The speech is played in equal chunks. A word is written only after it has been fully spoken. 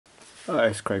Hi,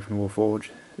 it's Craig from Warforge.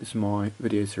 This is my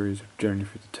video series of Journey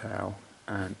Through the Tau,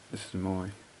 and this is my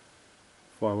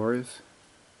Fire Warriors,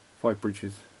 5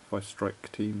 Breaches, 5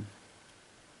 Strike team,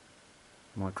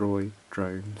 my drones,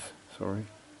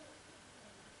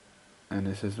 and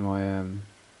this is my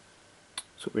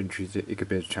sort of entries. It could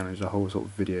be a challenge, a whole sort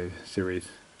of video series.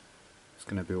 It's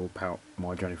going to be all about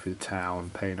my journey through the Tau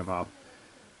and painting them up.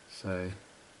 So,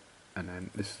 and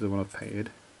then this is the one I've painted.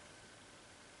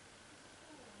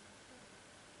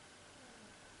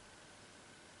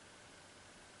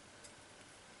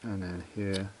 And then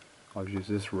here I've used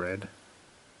this red,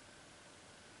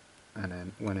 and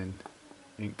then went in,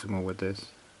 inked them all with this,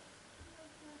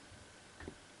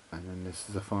 and then this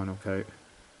is the final coat.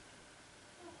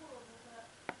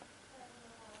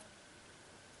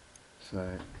 So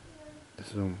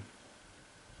this is all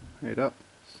made up.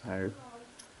 So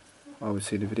I will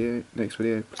see the next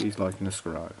video. Please like and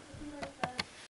subscribe.